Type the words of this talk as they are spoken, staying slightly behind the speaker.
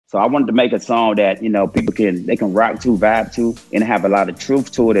So I wanted to make a song that, you know, people they can rock to, vibe to, and have a lot of truth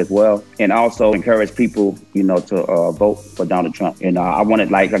to it as well. And also encourage people, you know, to vote for Donald Trump. And I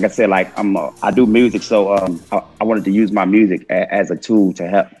wanted, like I said, like I do music. So I wanted to use my music as a tool to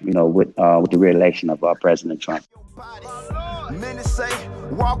help, you know, with the re-election of President Trump. Many say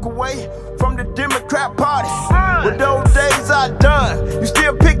walk away from the Democrat Party. With those days are done, you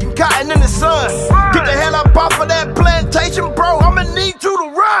still picking cotton in the sun. Get the hell up off of that plantation, bro. I'ma need you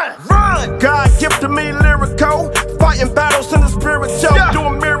to run. Run! God gifted me lyrical, fighting battles in the spiritual,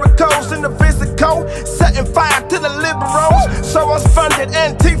 doing miracles in the physical, setting fire to the liberals. So I funded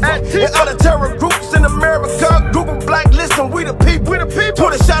Antifa and other terror groups in America. Google blacklist and we the people.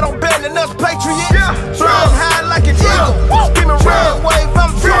 Put a shadow banning us patriots. Flying high like an eagle. Screaming red wave,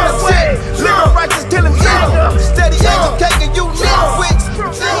 I'm feeling wet. Living righteous till I'm evil. Steady educating you nitwits.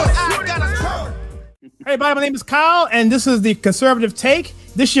 Hey everybody, my name is Kyle, and this is the Conservative Take.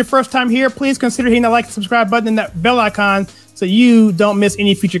 This is your first time here. Please consider hitting that like and subscribe button and that bell icon so you don't miss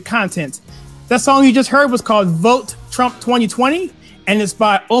any future content. That song you just heard was called Vote Trump 2020, and it's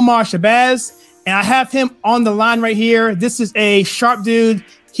by Omarr Shabazz. And I have him on the line right here. This is a sharp dude.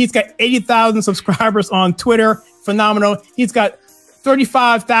 He's got 80,000 subscribers on Twitter. Phenomenal. He's got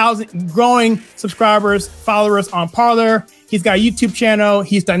 35,000 growing subscribers, followers on Parler. He's got a YouTube channel.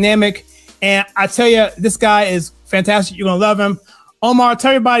 He's dynamic. And I tell you, this guy is fantastic. You're going to love him. Omarr,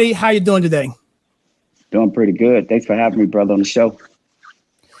 tell everybody how you're doing today. Doing pretty good. Thanks for having me, brother, on the show.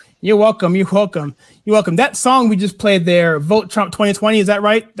 You're welcome. You're welcome. You're welcome. That song we just played there, Vote Trump 2020, is that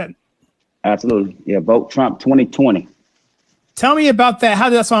right? Absolutely. Yeah, Vote Trump 2020. Tell me about that. How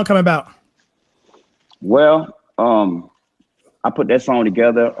did that song come about? Well, I put that song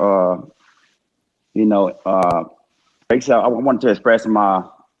together, you know, I wanted to express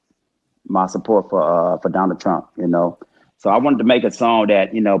my support for Donald Trump, you know. So I wanted to make a song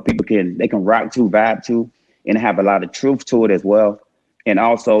that, you know, people they can rock to, vibe to, and have a lot of truth to it as well. And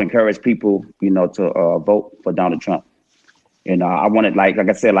also encourage people, you know, to vote for Donald Trump. And I wanted, like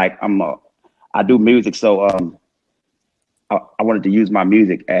I said, like I do music, so I wanted to use my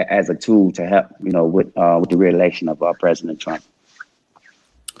music as a tool to help, you know, with the re-election of President Trump.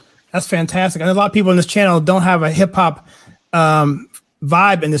 That's fantastic. And a lot of people on this channel don't have a hip hop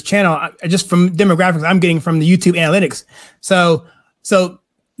vibe in this channel. Just from demographics I'm getting from the YouTube analytics. So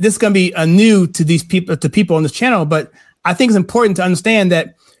this is going to be new to these people, to people on this channel. But I think it's important to understand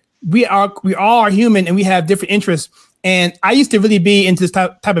that we all are human and we have different interests. And I used to really be into this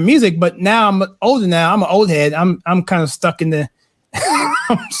type of music, but now I'm older now. I'm an old head. I'm kind of stuck in the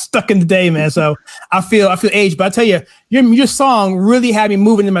I'm stuck in the day, man. So I feel aged. But I tell you, your song really had me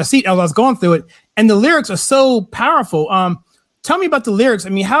moving in my seat as I was going through it. And the lyrics are so powerful. Tell me about the lyrics. I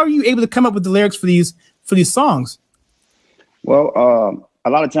mean, how are you able to come up with the lyrics for these songs? Well, a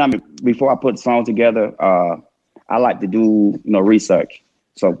lot of time before I put songs together, I like to do, you know, research.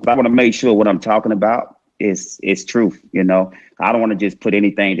 So I want to make sure what I'm talking about is truth, you know. I don't want to just put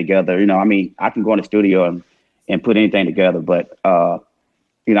anything together, you know. I mean, I can go in the studio and put anything together, but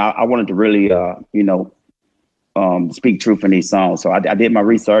you know, I wanted to really you know, speak truth in these songs. So I did my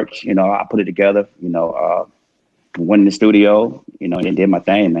research, you know. I put it together, you know, went in the studio, you know, and did my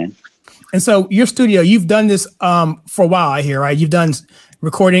thing, man. And so your studio, you've done this for a while, I hear, right? You've done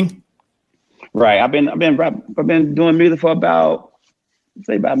recording. Right. I've been doing music for about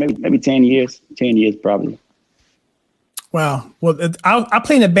maybe 10 years probably. Wow. Well, I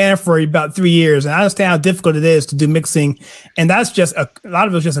played in a band for about 3 years, and I understand how difficult it is to do mixing. And that's just a lot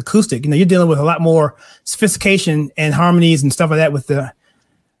of it's just acoustic. You know, you're dealing with a lot more sophistication and harmonies and stuff like that with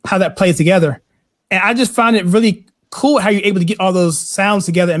how that plays together. And I just find it really cool how you're able to get all those sounds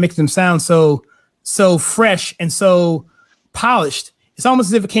together and make them sound so fresh and so polished. It's almost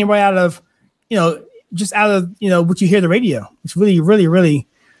as if it came right out of, you know, just out of, you know, what you hear on the radio. It's really, really, really,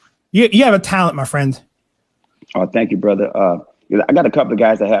 you have a talent, my friend. Oh, thank you, brother. I got a couple of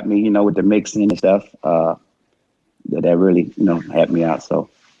guys that help me, you know, with the mixing and stuff. That really, you know, helped me out. So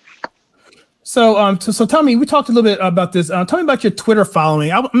tell me, we talked a little bit about this. Tell me about your Twitter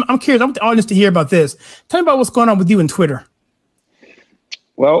following. I'm curious. I want the audience to hear about this. Tell me about what's going on with you in Twitter.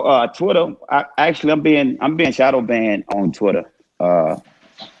 Well, Twitter. I'm being shadow banned on Twitter.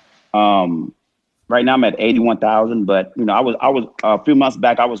 Right now I'm at 81,000, but you know, I was a few months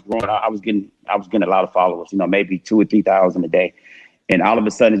back. I was growing. I was getting a lot of followers. You know, maybe 2,000 or 3,000 a day, and all of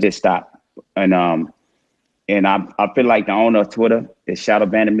a sudden it just stopped. And I feel like the owner of Twitter is shadow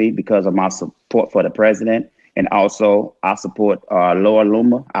banning me because of my support for the president, and also I support Laura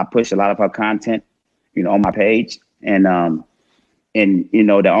Loomer. I push a lot of her content, you know, on my page, and you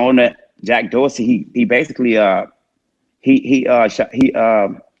know, the owner Jack Dorsey, he basically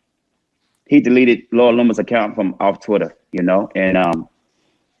he deleted Laura Loomer's account from off Twitter, you know, and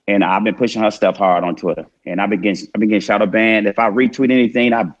I've been pushing her stuff hard on Twitter, and I've been getting shadow banned. If I retweet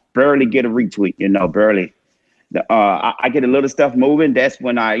anything, I barely get a retweet, you know, barely. I get a little stuff moving. That's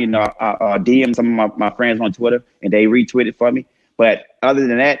when I DM some of my friends on Twitter, and they retweet it for me. But other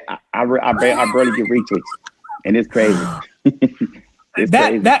than that, I barely get retweets, and it's crazy.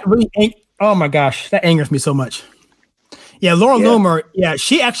 That really oh my gosh, that angers me so much. Yeah, Laura Loomer,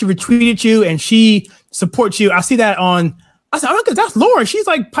 she actually retweeted you and she supports you. I see that on. I said, oh, that's Laura. She's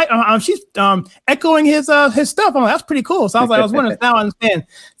like, she's echoing his stuff. I'm like, that's pretty cool. So I was wondering. Now I understand.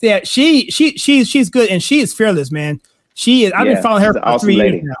 So yeah, she's good and she is fearless, man. She is. I've been following her for awesome 3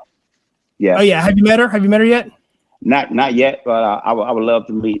 years now. Yeah. Oh yeah. Have you met her? Have you met her yet? Not yet, but I would love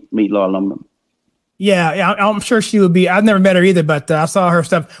to meet Laura Loomer. Yeah, I'm sure she would be. I've never met her either, but I saw her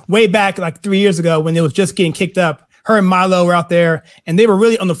stuff way back like 3 years ago when it was just getting kicked up. Her and Milo were out there, and they were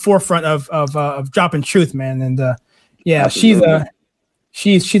really on the forefront of dropping truth, man. And yeah, absolutely.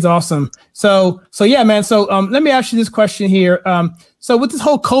 She's awesome. So yeah, man. So let me ask you this question here. So with this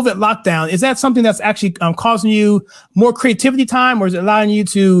whole COVID lockdown, is that something that's actually causing you more creativity time, or is it allowing you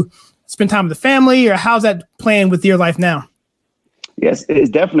to spend time with the family, or how's that playing with your life now? Yes,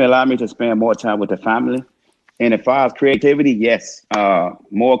 it's definitely allowed me to spend more time with the family. And as far as creativity, yes,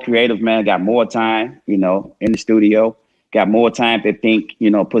 more creative, man, got more time, you know, in the studio, got more time to think, you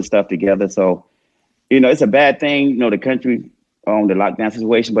know, put stuff together. So, you know, it's a bad thing, you know, the country on the lockdown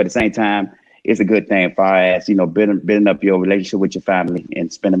situation, but at the same time, it's a good thing as far as, you know, building up your relationship with your family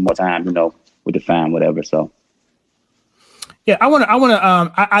and spending more time, you know, with the fam, whatever. So. Yeah,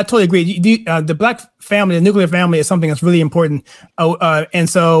 I totally agree. The Black family, the nuclear family, is something that's really important. And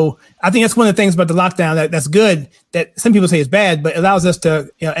so I think that's one of the things about the lockdown that's good, that some people say is bad, but it allows us to,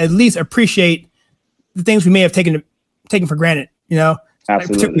 you know, at least appreciate the things we may have taken for granted, you know, like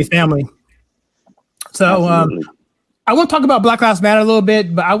particularly family. So I want to talk about Black Lives Matter a little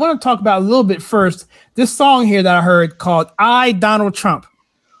bit, but I want to talk about a little bit first this song here that I heard called I, Donald Trump.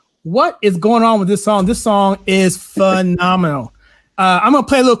 What is going on with this song? This song is phenomenal. I'm going to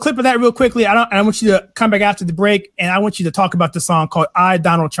play a little clip of that real quickly. I want you to come back after the break, and I want you to talk about the song called I,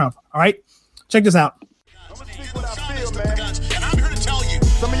 Donald Trump. All right? Check this out. I'm going to speak what I feel, man. And I'm here to tell you.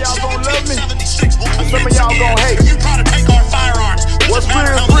 Some of y'all going to love me, and some of y'all going to hate. You try to take our firearms. What's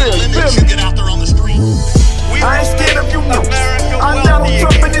real is real. You feel me? Get out there on the street. I ain't scared of you. I'm Donald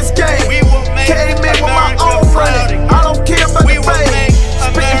Trump in this game. Came in with my own money. I don't care about the fame.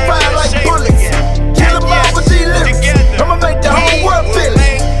 Spitting fire like bullets. Kill them all with these lips. I'ma make the whole world feel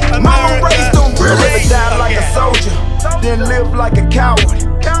it. Mama raised on brilliance. Die like a soldier, then live like a coward.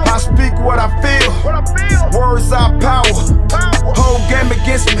 I speak what I feel. Words are power. Whole game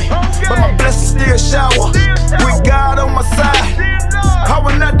against me, but my blessings still shower. With God on my side, I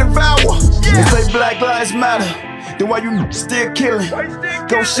will not devour. They say Black Lives Matter, then why you still killing?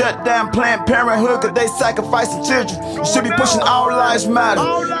 Go shut down Planned Parenthood, cause they sacrificing children. You should be pushing all lives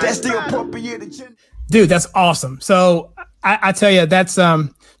matter. That's the appropriate. Dude, that's awesome. So I tell you, that's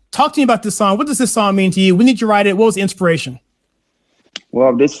talk to me about this song. What does this song mean to you? When did you write it? What was the inspiration?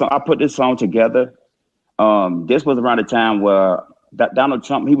 Well, I put this song together. This was around the time where Donald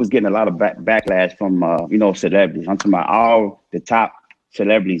Trump, he was getting a lot of backlash from you know, celebrities. I'm talking about all the top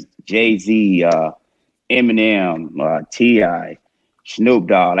celebrities, Jay-Z, Eminem, T.I., Snoop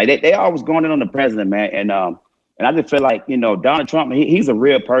Dogg. Like they always going in on the president, man. And I just feel like, you know, Donald Trump, he's a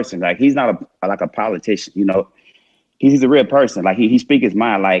real person. Like he's not like a politician, you know. He's a real person. Like he speaks his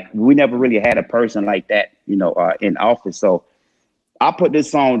mind. Like we never really had a person like that, you know, in office. So I put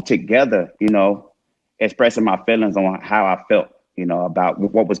this song together, you know, expressing my feelings on how I felt, you know, about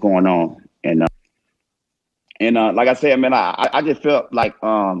what was going on. And like I said, man, I just felt like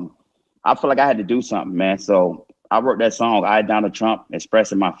I feel like I had to do something, man. So I wrote that song, I, Donald Trump,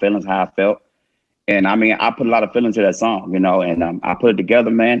 expressing my feelings, how I felt. And I mean, I put a lot of feelings to that song, you know, and I put it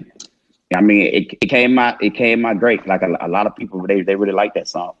together, man. I mean, it came out great. Like a lot of people, they really like that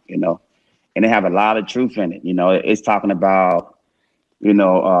song, you know, and they have a lot of truth in it. You know, it's talking about, you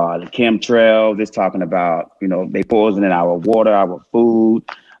know, the chemtrails. It's talking about, you know, they poisoning our water, our food.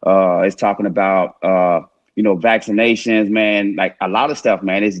 It's talking about, you know, vaccinations, man, like a lot of stuff,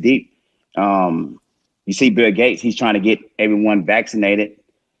 man. It's deep. You see Bill Gates, he's trying to get everyone vaccinated.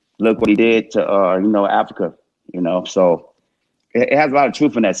 Look what he did to, you know, Africa, you know, so it has a lot of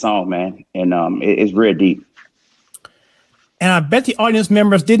truth in that song, man. And it's real deep. And I bet the audience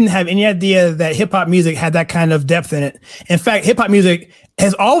members didn't have any idea that hip hop music had that kind of depth in it. In fact, hip hop music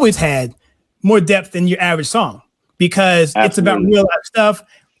has always had more depth than your average song because Absolutely. It's about real life stuff,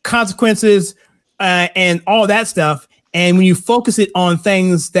 consequences, and all that stuff. And when you focus it on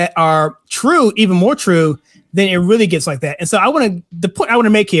things that are true, even more true, then it really gets like that. And so the point I want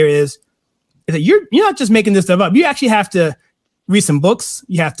to make here is that you're not just making this stuff up. You actually have to read some books.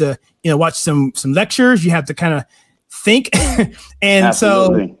 You have to, watch some lectures. You have to kind of think. And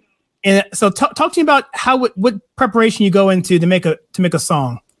Absolutely. so talk to me about what preparation you go into to make a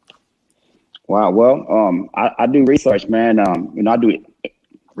song. Wow. Well, I do research, man. I do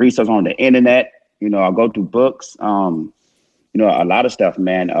research on the internet. I go through books. A lot of stuff,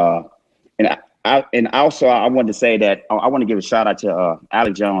 man. And also I wanted to say that I want to give a shout out to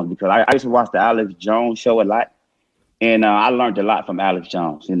Alex Jones, because I used to watch the Alex Jones show a lot, and I learned a lot from Alex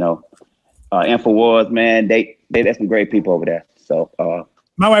Jones. InfoWars, man, they're some great people over there. So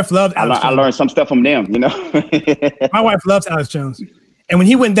my wife loved Alex Jones. I learned some stuff from them. My wife loves Alex Jones, and when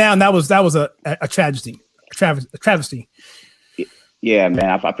he went down, that was a tragedy, a travesty. Yeah,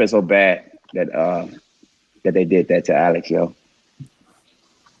 man, I feel so bad that they did that to Alex, yo.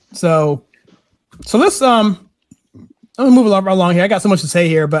 So let's move along here. I got so much to say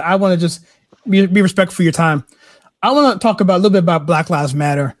here, but I want to just be respectful for your time. I want to talk a little bit about Black Lives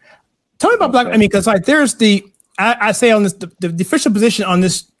Matter. Tell me about because there's I say on this, the official position on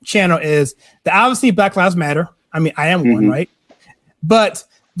this channel is that obviously Black Lives Matter. I mean, I am one, right? But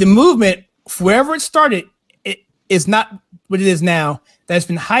the movement, wherever it started, it is not what it is now. That's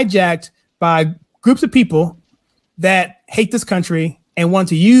been hijacked by groups of people that hate this country and want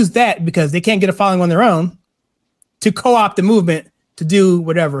to use that because they can't get a following on their own to co-opt the movement to do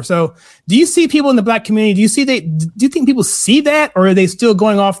whatever. So do you see people in the Black community? Do you think people see that, or are they still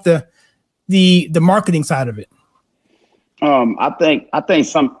going off the marketing side of it? I think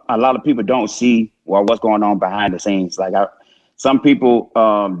a lot of people don't see what's going on behind the scenes. Like some people,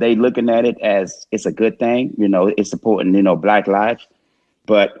 they looking at it as it's a good thing, it's supporting, Black lives,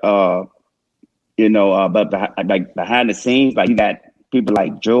 but but behind the scenes, like you got people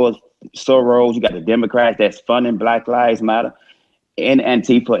like George Soros, you got the Democrats that's funding Black Lives Matter and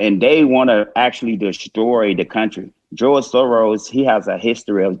Antifa, and they want to actually destroy the country. George Soros, he has a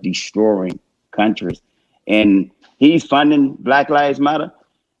history of destroying countries, and he's funding Black Lives Matter.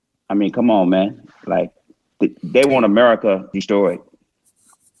 I mean, come on, man. Like they want America destroyed.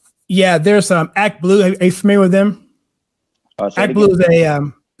 Yeah, there's Act Blue. Are you familiar with them? Act Blue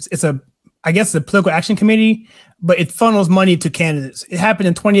is I guess a political action committee, but it funnels money to candidates. It happened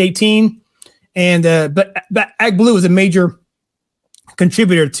in 2018, and but Act Blue is a major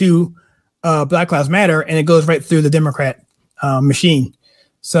contributor to Black Lives Matter, and it goes right through the Democrat machine.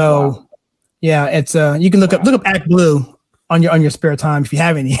 So, wow. Yeah, it's you can look up Act Blue on your spare time if you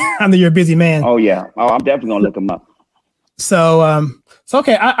have any. I know you're a busy man. Oh yeah, I'm definitely gonna look them up. So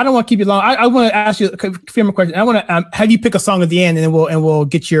okay, I don't want to keep you long. I want to ask you a few more questions. I want to have you pick a song at the end, and we'll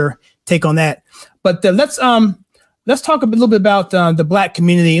get your take on that. But let's talk a little bit about the Black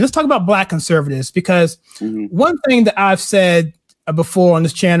community. Let's talk about Black conservatives, because one thing that I've said before on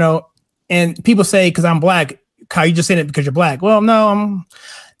this channel, and people say because I'm Black, Kyle, you just saying it because you're Black. Well, no,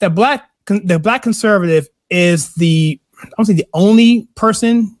 the Black conservative is I don't say the only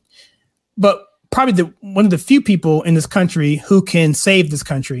person, but probably one of the few people in this country who can save this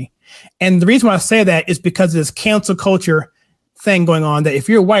country. And the reason why I say that is because of this cancel culture thing going on, that if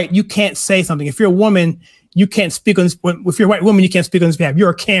you're white, you can't say something. If you're a woman, you can't speak on this. If you're a white woman, you can't speak on this behalf.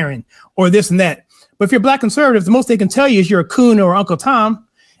 You're a Karen or this and that. But if you're Black conservative, the most they can tell you is you're a coon or Uncle Tom.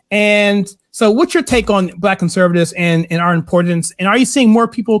 And so what's your take on Black conservatives and our importance? And are you seeing more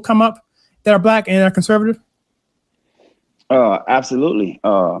people come up that are Black and are conservative? Absolutely.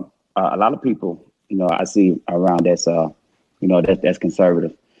 A lot of people, I see around that's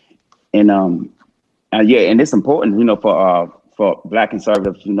conservative, and yeah, and it's important, for Black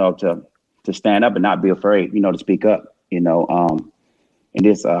conservatives, to stand up and not be afraid, to speak up, in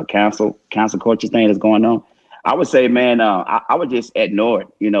this cancel culture thing that's going on. I would say, man, I would just ignore it,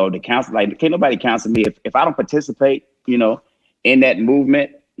 the council. Like, can't nobody cancel me if I don't participate, in that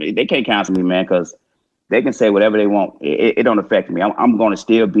movement. They can't cancel me, man, because they can say whatever they want. It don't affect me. I'm going to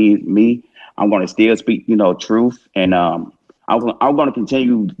still be me. I'm going to still speak, truth, and I'm going to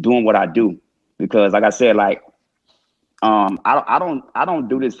continue doing what I do, because, like I said, like I don't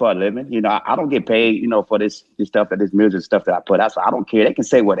do this for a living. I don't get paid, for this stuff, this music stuff that I put out. So I don't care. They can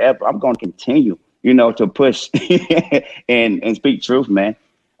say whatever. I'm going to continue, to push and speak truth, man.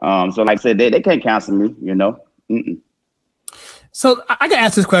 So like I said, they can't cancel me, Mm-mm. So I got to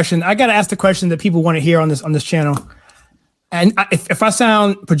ask this question. I got to ask the question that people want to hear on this channel. And if I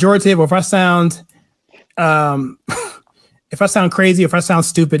sound pejorative, or if I sound crazy, if I sound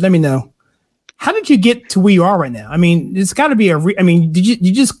stupid, let me know. How did you get to where you are right now? I mean, it's got to be did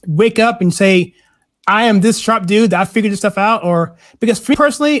you just wake up and say, I am this sharp dude that I figured this stuff out, or because for me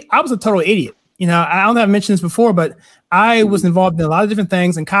personally, I was a total idiot. You know, I don't know if I've mentioned this before, but I was involved in a lot of different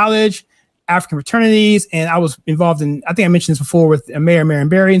things in college, African fraternities, and I was involved in, I think I mentioned this before with Mayor Marion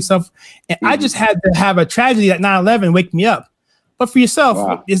Barry and stuff. And I just had to have a tragedy like 9/11 wake me up. But for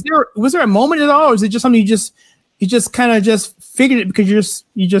yourself, was there a moment at all, or is it just something you just kind of just figured it because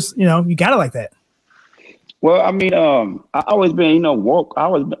you just you know, you got it like that? Well, I mean, I always been, you know, woke. I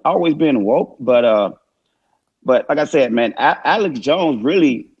always been woke, but like I said, man, Alex Jones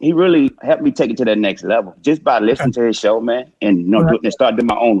really helped me take it to that next level just by listening to his show, man, and you know, start doing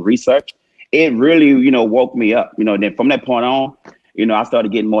my own research. It really, you know, woke me up. You know, then from that point on, you know, I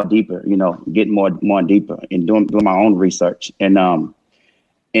started getting more deeper. You know, getting more deeper and doing my own research. And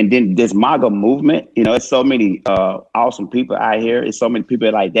then this MAGA movement, you know, it's so many awesome people out here. It's so many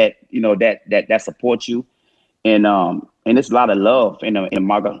people like that, you know, that support you. And it's a lot of love in the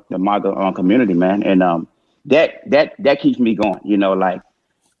MAGA community, man. And that keeps me going, you know, like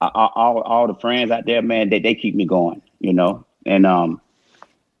all the friends out there, man, they keep me going, you know. And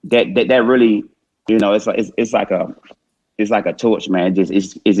that really, you know, it's like a torch, man.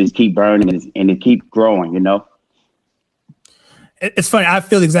 It just keep burning and it keep growing, you know. It's funny. I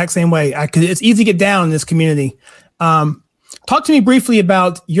feel the exact same way. Cause it's easy to get down in this community. Talk to me briefly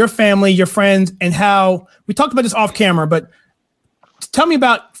about your family, your friends, and how we talked about this off camera, but tell me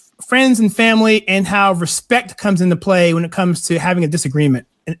about friends and family and how respect comes into play when it comes to having a disagreement,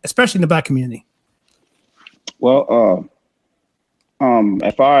 especially in the Black community. Well,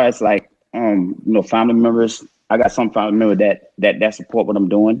 as far as like, you know, family members, I got some family members that support what I'm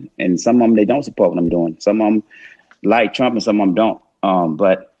doing, and some of them, they don't support what I'm doing. Some of them like Trump and some of them don't.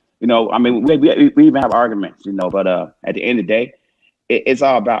 But you know, I mean, we even have arguments, you know, but at the end of the day, it's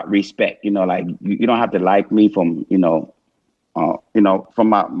all about respect. You know, like you don't have to like me from, you know, from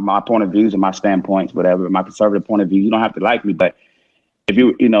my point of views and my standpoints, whatever, my conservative point of view. You don't have to like me, but if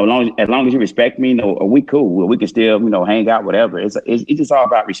you know, as long as you respect me, you know, we cool. We can still, you know, hang out, whatever. It's just all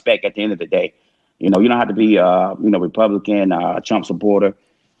about respect at the end of the day. You know, you don't have to be, you know, Republican, Trump supporter.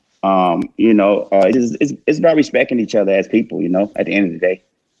 You know, it's about respecting each other as people. You know, at the end of the day.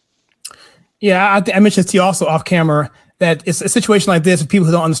 Yeah, I mentioned to you also off camera that it's a situation like this with people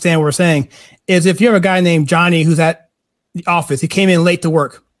who don't understand what we're saying. Is if you have a guy named Johnny who's at the office, he came in late to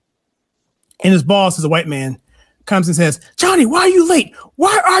work, and his boss is a white man, comes and says, "Johnny, why are you late?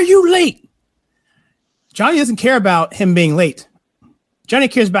 Why are you late?" Johnny doesn't care about him being late. Johnny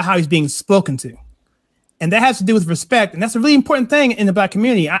cares about how he's being spoken to. And that has to do with respect. And that's a really important thing in the Black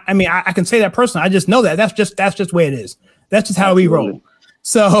community. I mean, I can say that personally. I just know that. That's just the way it is. That's just how we roll.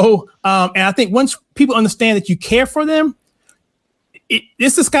 So, and I think once people understand that you care for them,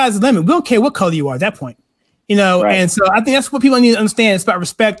 it's the sky's the limit. We don't care what color you are at that point, you know? Right. And so I think that's what people need to understand. It's about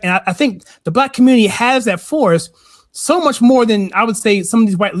respect. And I think the Black community has that for us so much more than I would say some of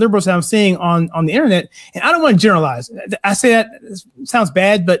these white liberals that I'm seeing on the internet. And I don't want to generalize. I say that it sounds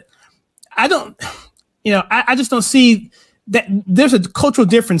bad, but I don't, you know, I just don't see that there's a cultural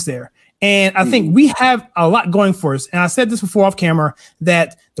difference there. And I think we have a lot going for us. And I said this before off camera,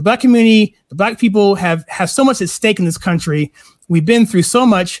 that the Black community, the Black people have so much at stake in this country. We've been through so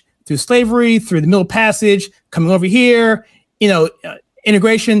much, through slavery, through the Middle Passage, coming over here, you know,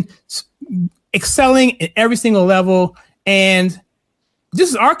 integration, excelling at every single level. And this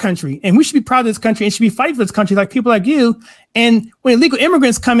is our country. And we should be proud of this country and should be fighting for this country like people like you. And when illegal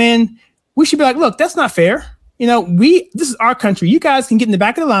immigrants come in, we should be like, look, that's not fair. You know, this is our country. You guys can get in the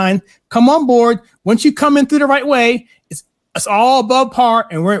back of the line, come on board. Once you come in through the right way, it's all above par,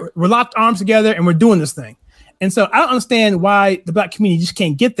 and we're locked arms together and we're doing this thing. And so I don't understand why the Black community just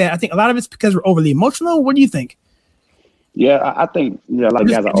can't get that. I think a lot of it's because we're overly emotional. What do you think? Yeah, I think, you know, like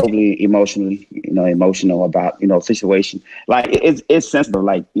guys are overly emotional about, you know, situation. Like it's sensitive,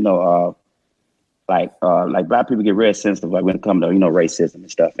 like, you know, like Black people get real sensitive, like when it comes to, you know, racism and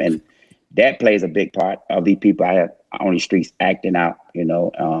stuff. And that plays a big part of these people I have on the streets acting out, you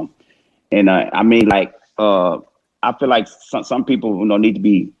know. I mean, like, I feel like some people, you know, need to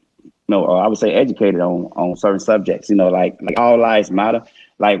be, you know, I would say educated on certain subjects, you know, like all lives matter.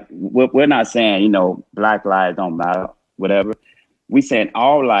 Like we're not saying, you know, Black lives don't matter, whatever. We saying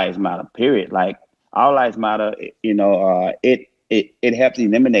all lives matter, period. Like all lives matter, you know, it helps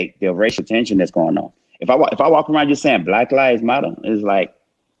eliminate the racial tension that's going on. If I walk around just saying Black lives matter, it's like,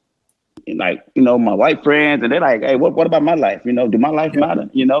 you know, my white friends, and they're like, hey, what about my life? You know, do my life matter?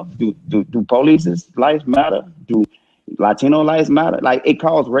 You know, do police's lives matter? Do Latino lives matter? Like, it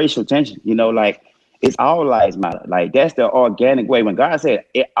causes racial tension, you know, like it's all lives matter. Like, that's the organic way. When God said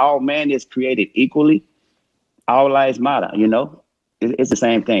all man is created equally, all lives matter, you know? it's the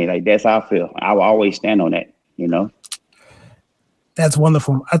same thing. Like that's how I feel. I will always stand on that. You know. That's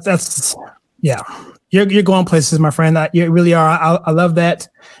wonderful. That's yeah. You're going places, my friend. You really are. I love that.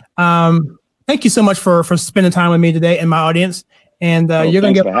 Thank you so much for spending time with me today and my audience. And you're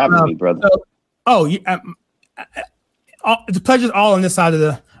going to get for having me, brother. The pleasure's all on this side of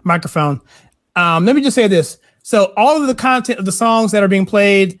the microphone. Let me just say this. So all of the content of the songs that are being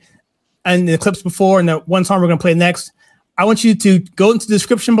played and the clips before and the one song we're going to play next, I want you to go into the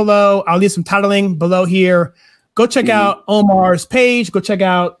description below. I'll leave some titling below here. Go check out Omarr's page. Go check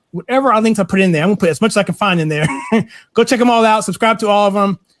out whatever links I put in there. I'm going to put as much as I can find in there. Go check them all out. Subscribe to all of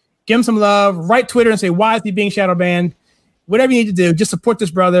them. Give him some love. Write Twitter and say, why is he being shadow banned? Whatever you need to do, just support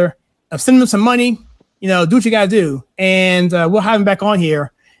this brother. Send him some money. You know, do what you got to do. And we'll have him back on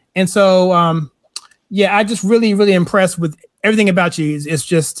here. And so, yeah, I just really, really impressed with everything about you. It's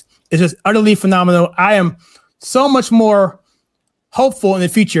just utterly phenomenal. I am so much more hopeful in the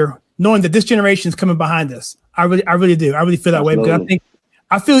future, knowing that this generation is coming behind us. I really do. I really feel that way because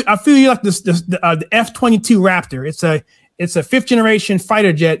I feel you like the F-22 Raptor. It's a fifth generation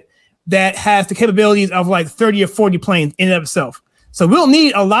fighter jet that has the capabilities of like 30 or 40 planes in and of itself. So we don't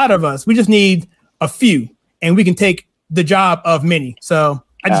need a lot of us. We just need a few, and we can take the job of many. So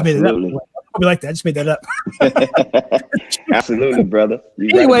I just made it up. We like that. I just made that up. Absolutely, brother.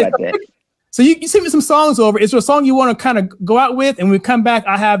 Anyway, so you send me some songs over. Is there a song you want to kind of go out with? And when we come back,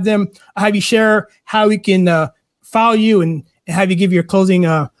 I have you share how we can follow you and have you give your closing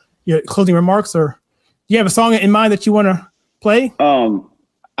remarks. Or do you have a song in mind that you want to play?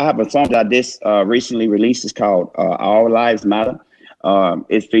 I have a song that I just recently released. It's called All Lives Matter.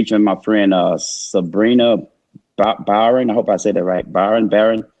 It's featuring my friend Sabrina Byron. I hope I said that right. Baron.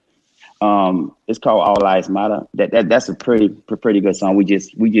 It's called All Lives Matter. That's a pretty good song. We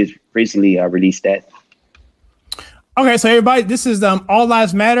just recently released that. Okay, so everybody, this is All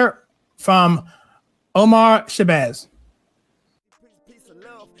Lives Matter from Omarr Shabazz. Peace and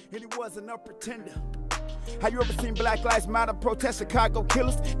love, and he wasn't a pretender. Have you ever seen Black Lives Matter protest Chicago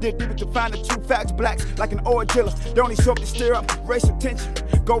killers? Dig deeper to find the true facts, blacks like an oil dealer. They only show up to stir up racial tension.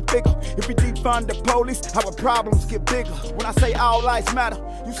 Go figure, if we defund the police, our problems get bigger. When I say all lives matter,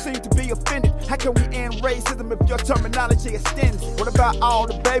 you seem to be offended. How can we end racism if your terminology extends? What about all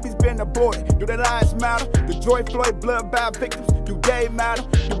the babies being aborted? Do their lives matter? The George Floyd bloodbath victims, do they matter?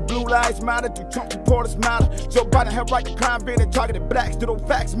 Do blue lives matter? Do Trump supporters matter? Joe Biden had right to crime being targeted blacks. Do those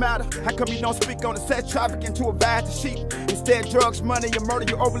facts matter? How come you don't speak on the sex trafficking to a vast of sheep? Instead, drugs, money, and murder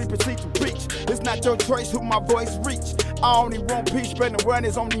you overly proceed to preach. It's not your choice who my voice reach. I only want peace, spreading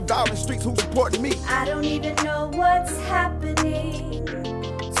awareness on these violent streets. Who supporting me? I don't even know what's happening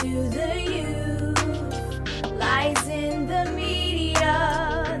to the youth. Lies in the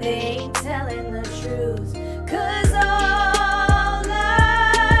media, they ain't telling the truth. 'Cause all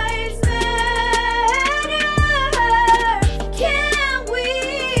lives matter. Can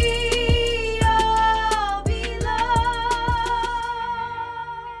we all be loved?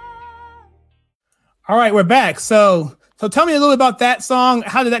 All right, we're back. So tell me a little bit about that song.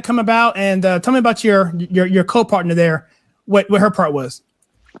 How did that come about? And tell me about your co-partner there, what her part was.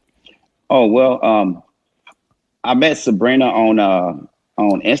 Oh, well, I met Sabrina on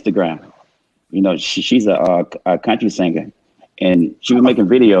Instagram. You know, she's a country singer, and she was making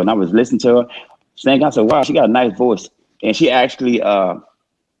video, and I was listening to her sing. I said, wow, she got a nice voice. And she actually,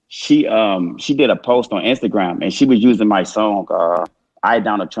 she did a post on Instagram, and she was using my song, I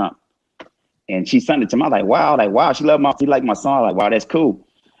Donald Trump. And she sent it to me. I was like, wow, she liked my song. Like, wow, that's cool.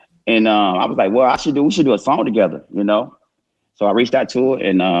 And I was like, well, we should do a song together, you know? So I reached out to her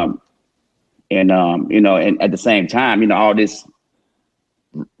and you know, and at the same time, you know, all this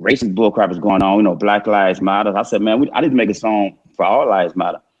racist bullcrap is going on, you know, Black Lives Matter. I said, man, I need to make a song for All Lives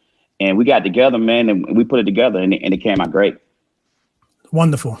Matter. And we got together, man, and we put it together, and it came out great.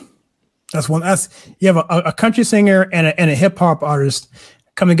 Wonderful. You have a country singer and a hip hop artist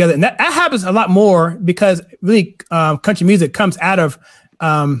coming together, and that happens a lot more because really country music comes out of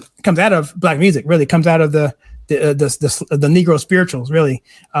black music. Really comes out of the Negro spirituals. Really,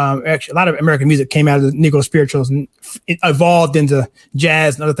 actually, a lot of American music came out of the Negro spirituals and it evolved into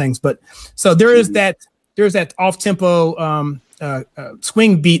jazz and other things. But so there's that off tempo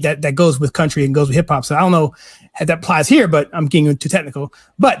swing beat that goes with country and goes with hip hop. So I don't know how that applies here, but I'm getting too technical.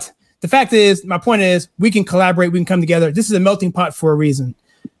 But the fact is, my point is, we can collaborate, we can come together. This is a melting pot for a reason.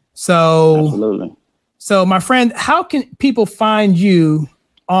 So, absolutely. So, my friend, how can people find you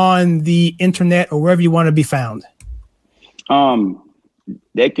on the internet or wherever you want to be found?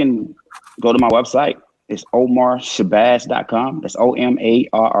 They can go to my website. It's omarrshabazz.com. That's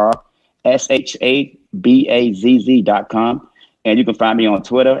OmarrShabazz.com. And you can find me on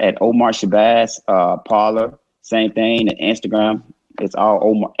Twitter at Omarr Shabazz, Parler, same thing, and Instagram. It's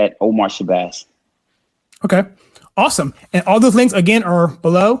all at Omarr Shabazz. Okay, awesome. And all those links again are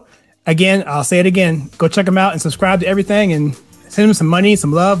below. Again, I'll say it again. Go check them out and subscribe to everything and send them some money,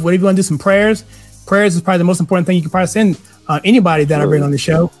 some love, whatever you want to do, some prayers. Prayers is probably the most important thing you can probably send anybody that I bring on the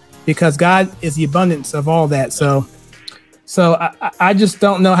show, because God is the abundance of all that. So I just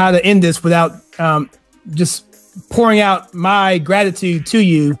don't know how to end this without just pouring out my gratitude to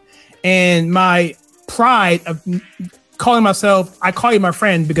you and my pride of calling myself, I call you my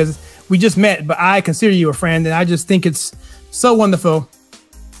friend because we just met, but I consider you a friend. And I just think it's so wonderful.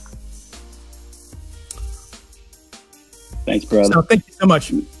 Thanks, brother. So thank you so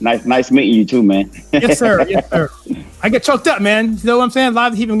much. Nice meeting you too, man. Yes, sir. Yes, sir. I get choked up, man. You know what I'm saying? A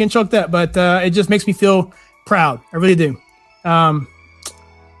lot of people getting choked up, but it just makes me feel proud. I really do.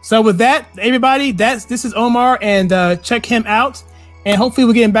 So with that, everybody, this is Omarr, and check him out. And hopefully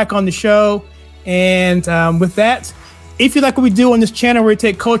we'll get him back on the show. And with that, if you like what we do on this channel, where we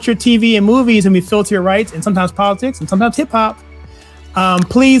take culture, TV, and movies, and we filter it right, and sometimes politics, and sometimes hip hop,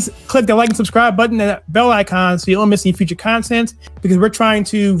 please click the like and subscribe button and that bell icon so you don't miss any future content, because we're trying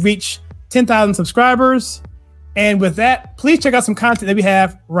to reach 10,000 subscribers. And with that, please check out some content that we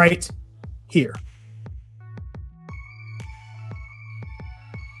have right here.